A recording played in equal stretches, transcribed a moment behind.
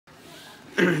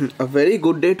A very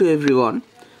good day to everyone.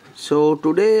 So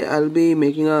today I'll be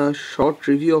making a short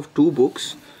review of two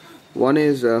books. One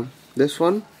is this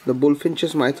one, the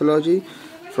Bulfinch's Mythology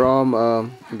from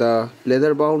the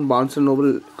Leatherbound Barnes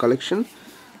Noble collection,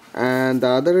 and the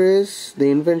other is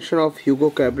the Invention of Hugo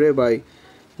Cabret by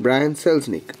Brian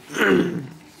Selznick.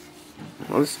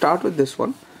 I'll start with this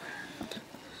one.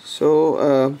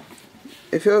 So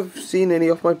if you have seen any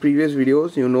of my previous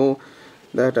videos, you know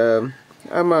that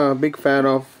I'm a big fan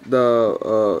of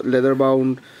the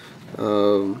leather-bound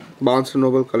Barnes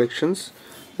Noble collections.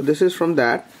 So this is from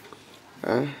that.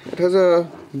 It has a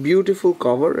beautiful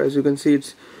cover. As you can see,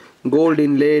 it's gold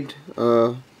inlaid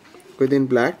within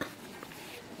black,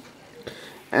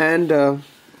 and on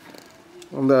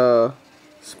the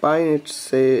spine it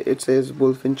says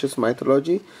Bulfinch's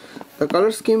Mythology. The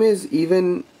color scheme is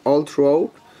even all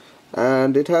throughout,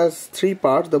 and it has three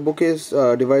parts. The book is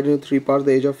divided into three parts: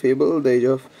 the Age of Fable, the Age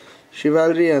of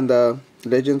Chivalry, and the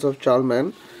Legends of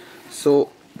Charlemagne. So,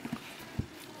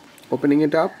 opening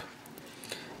it up,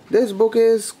 this book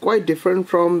is quite different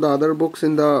from the other books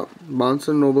in the Barnes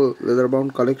Noble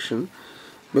Leatherbound collection,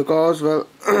 because, well,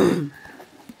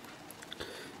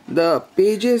 the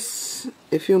pages,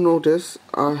 if you notice,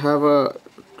 have a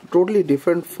totally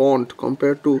different font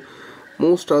compared to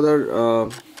most other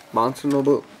Barnes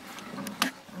Noble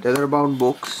leatherbound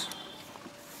books.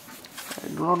 I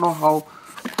do not know how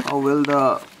well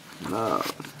the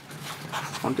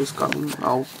font is coming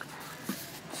out.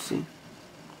 Let's see.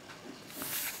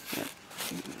 Yeah.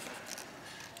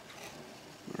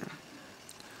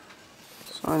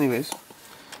 So anyways,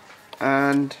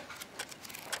 and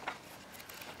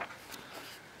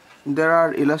there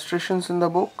are illustrations in the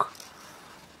book,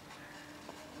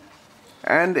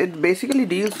 and it basically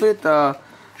deals with the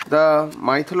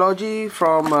mythology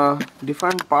from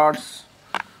different parts.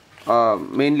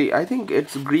 Mainly, I think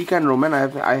it's Greek and Roman.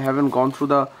 I haven't gone through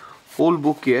the whole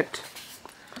book yet.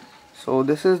 So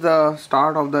this is the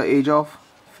start of the Age of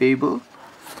Fable.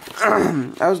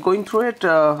 I was going through it.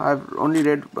 I've only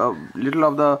read a little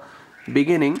of the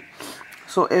beginning.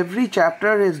 So every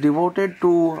chapter is devoted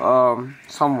to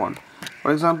someone.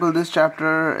 For example, this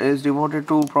chapter is devoted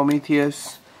to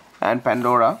Prometheus and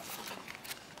Pandora,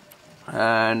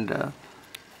 and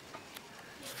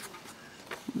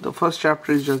the first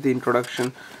chapter is just the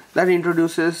introduction that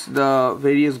introduces the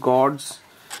various gods,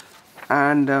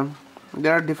 and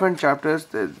there are different chapters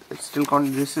that still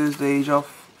this is the Age of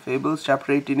Fables.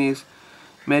 Chapter 18 is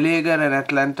Meleager and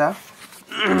Atlanta.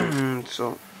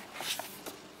 So,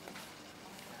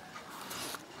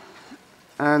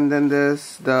 and then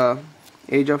there's the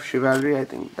Age of Chivalry. I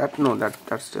think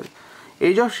that's still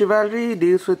Age of Chivalry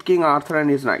deals with King Arthur and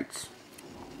his knights.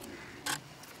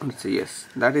 So yes,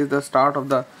 that is the start of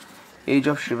the Age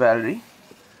of Chivalry.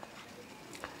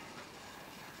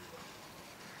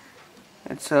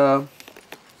 It's a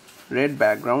red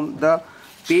background. The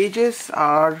pages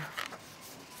are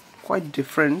quite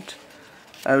different,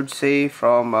 I would say,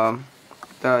 from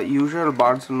the usual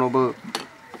Barnes Noble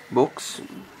books.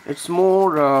 It's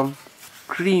more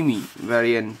creamy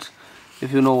variant,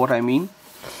 if you know what I mean.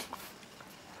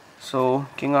 So,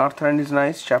 King Arthur and his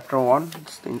Knights, chapter 1,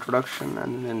 it's the introduction,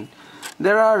 and then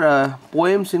there are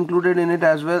poems included in it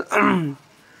as well.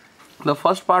 The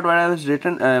first part where I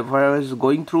was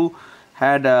going through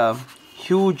had a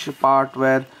huge part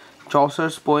where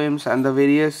Chaucer's poems and the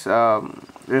various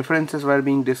references were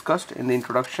being discussed in the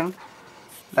introduction.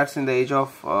 That's in the Age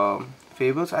of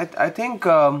Fables. I think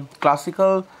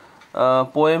classical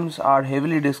poems are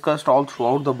heavily discussed all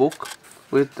throughout the book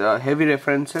with heavy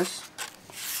references.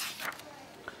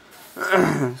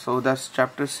 So that's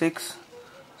chapter 6,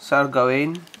 Sir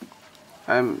Gawain.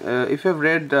 If you have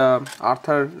read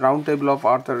Arthur, Round Table of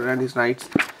Arthur and his Knights,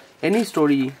 any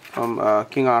story from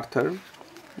King Arthur,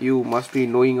 you must be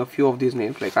knowing a few of these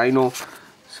names. Like I know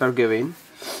Sir Gawain.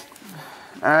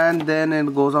 And then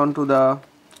it goes on to the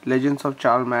Legends of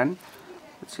Charlemagne.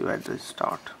 Let's see where does it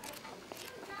start.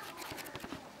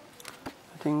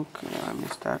 I think I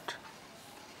missed that.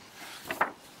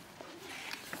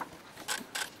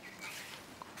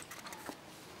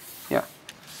 Yeah.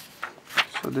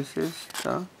 So this is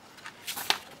the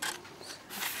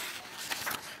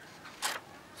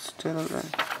still there.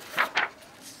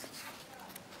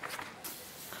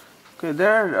 Okay,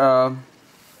 there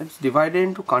it's divided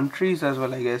into countries as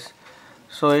well, I guess.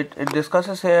 So it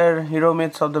discusses here hero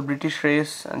myths of the British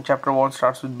race, and chapter 1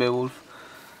 starts with Beowulf.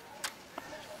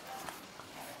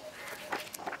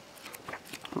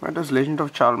 Where does Legend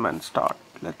of Charlemagne start?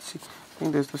 Let's see. I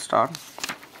think there's the start.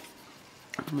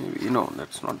 Maybe, no,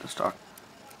 that's not the start.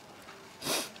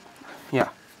 Yeah.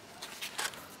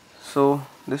 So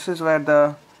this is where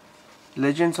the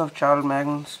legends of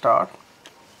Charlemagne start.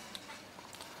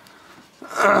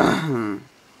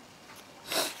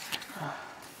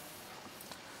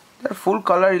 There are full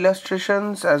color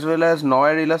illustrations as well as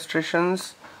noir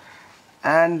illustrations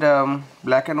and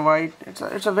black and white.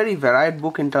 It's a very varied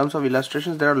book in terms of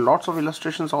illustrations. There are lots of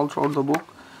illustrations all throughout the book,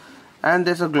 and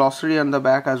there's a glossary on the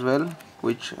back as well,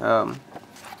 which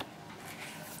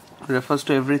refers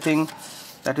to everything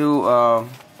that you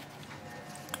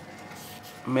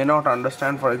may not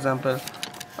understand. For example,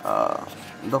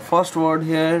 the first word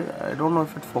here, I don't know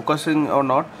if it's focusing or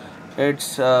not.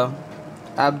 It's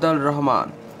Abdul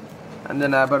Rahman, and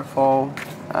then Aberfoyle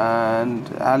and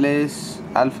Alice,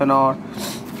 Alphenor.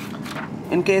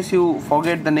 In case you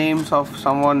forget the names of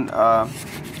someone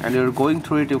and you're going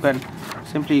through it, you can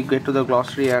simply get to the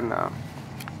glossary and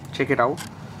check it out.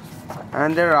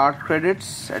 And there are art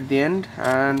credits at the end,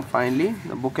 and finally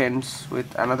the book ends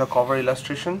with another cover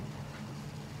illustration.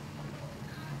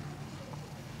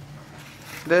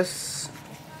 This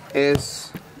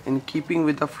is in keeping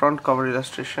with the front cover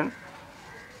illustration,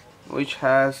 which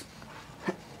has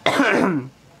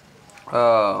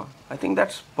I think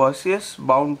that's Perseus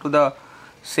bound to the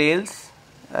sails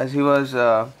as he was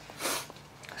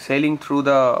sailing through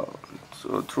the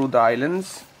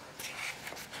islands.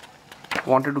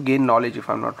 Wanted to gain knowledge, if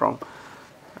I'm not wrong.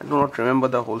 I do not remember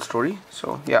the whole story.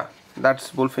 So yeah,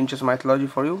 that's Bulfinch's Mythology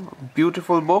for you.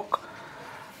 Beautiful book.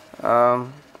 I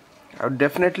would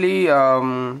definitely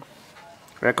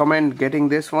recommend getting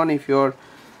this one if you're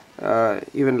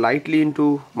even lightly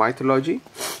into mythology.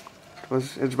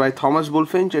 It's by Thomas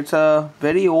Bulfinch. It's a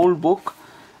very old book,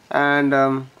 and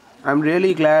I'm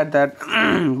really glad that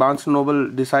Barnes Noble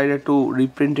decided to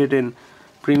reprint it in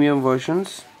premium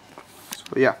versions.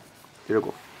 So yeah, here we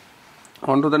go.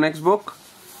 On to the next book,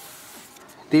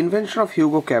 The Invention of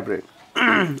Hugo Cabret.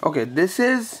 Okay, this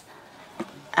is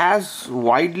as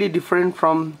widely different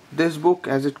from this book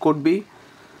as it could be.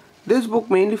 This book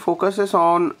mainly focuses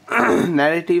on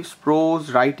narratives,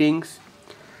 prose, writings.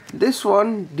 This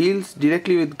one deals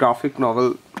directly with graphic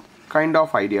novel kind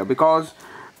of idea, because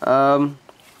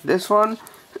this one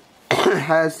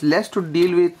has less to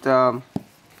deal with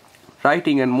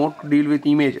writing and more to deal with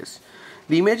images.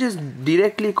 The images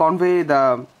directly convey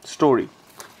the story.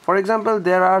 For example,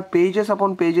 there are pages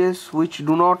upon pages which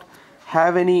do not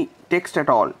have any text at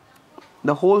all.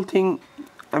 The whole thing,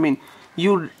 I mean,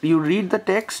 you read the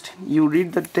text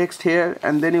here,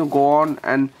 and then you go on,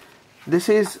 and this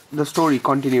is the story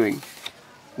continuing.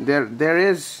 There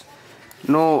is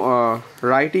no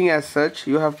writing as such.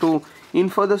 You have to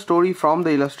infer the story from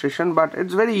the illustration, but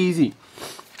it's very easy.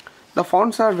 The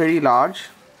fonts are very large.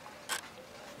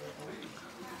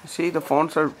 See, the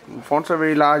fonts are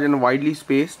very large and widely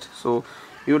spaced, so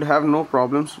you would have no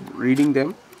problems reading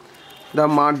them.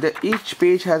 Each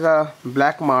page has a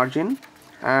black margin,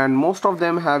 and most of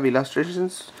them have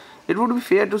illustrations. It would be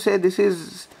fair to say this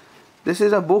is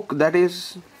a book that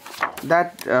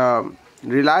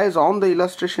relies on the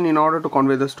illustration in order to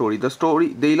convey the story.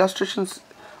 The illustrations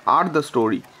are the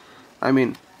story. I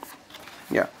mean,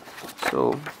 yeah.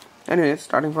 So anyway,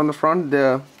 starting from the front,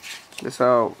 there's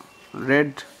a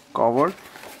red cover,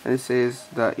 and it says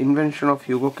The Invention of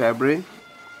Hugo Cabret,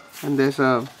 and there's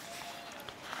a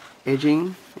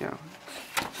edging, yeah.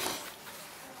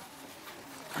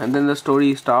 And then the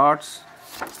story starts.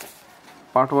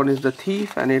 Part 1 is the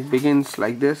thief, and it begins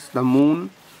like this. The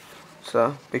moon. It's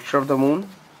a picture of the moon,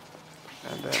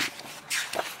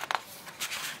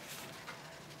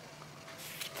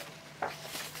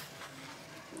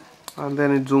 and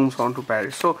then it zooms on to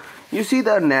Paris. So you see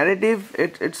the narrative,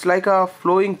 it's like a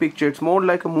flowing picture. It's more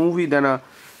like a movie than a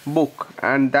book,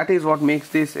 and that is what makes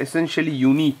this essentially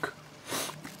unique.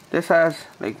 This has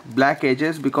like black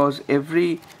edges because if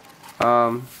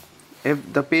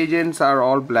the page ends are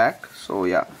all black. So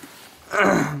yeah,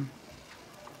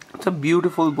 it's a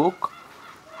beautiful book,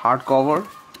 hardcover,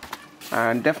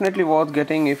 and definitely worth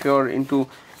getting if you're into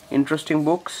interesting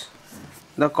books.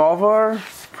 The cover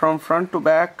from front to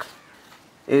back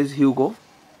is Hugo.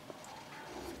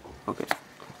 Okay,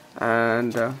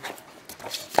 and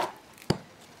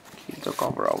keep the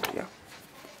cover out here.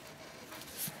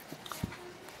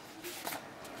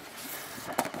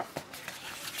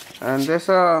 And there's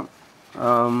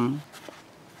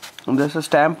a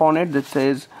stamp on it that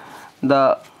says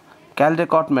the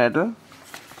Caldecott medal.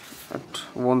 It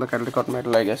won the Caldecott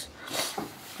medal, I guess.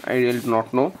 I really do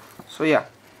not know. So yeah,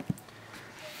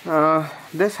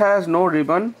 this has no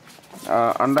ribbon,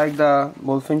 unlike the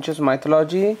Bulfinch's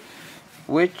Mythology,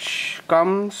 which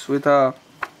comes with a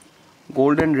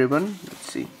golden ribbon.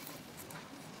 Let's see.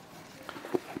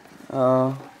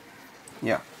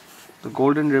 yeah, the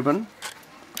golden ribbon,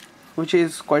 which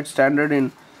is quite standard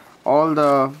in all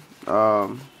the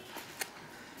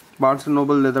Barnes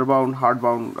Noble Leatherbound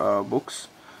hardbound books.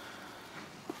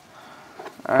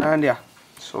 And yeah,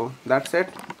 so that's it.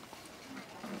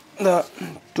 The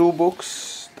two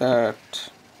books that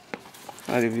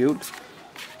I reviewed: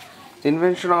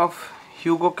 Invention of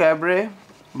Hugo Cabret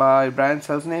by Brian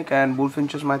Selznick and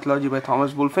Bulfinch's Mythology by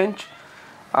Thomas Bulfinch.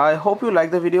 I hope you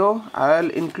like the video. I'll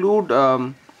include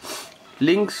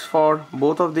links for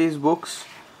both of these books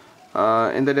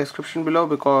in the description below,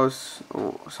 because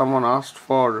someone asked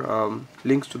for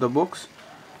links to the books.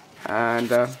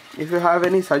 And if you have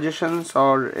any suggestions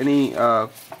or any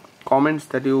comments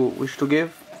that you wish to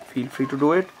give, feel free to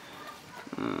do it.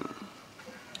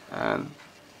 And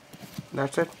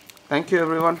that's it. Thank you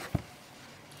everyone.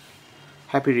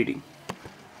 Happy reading.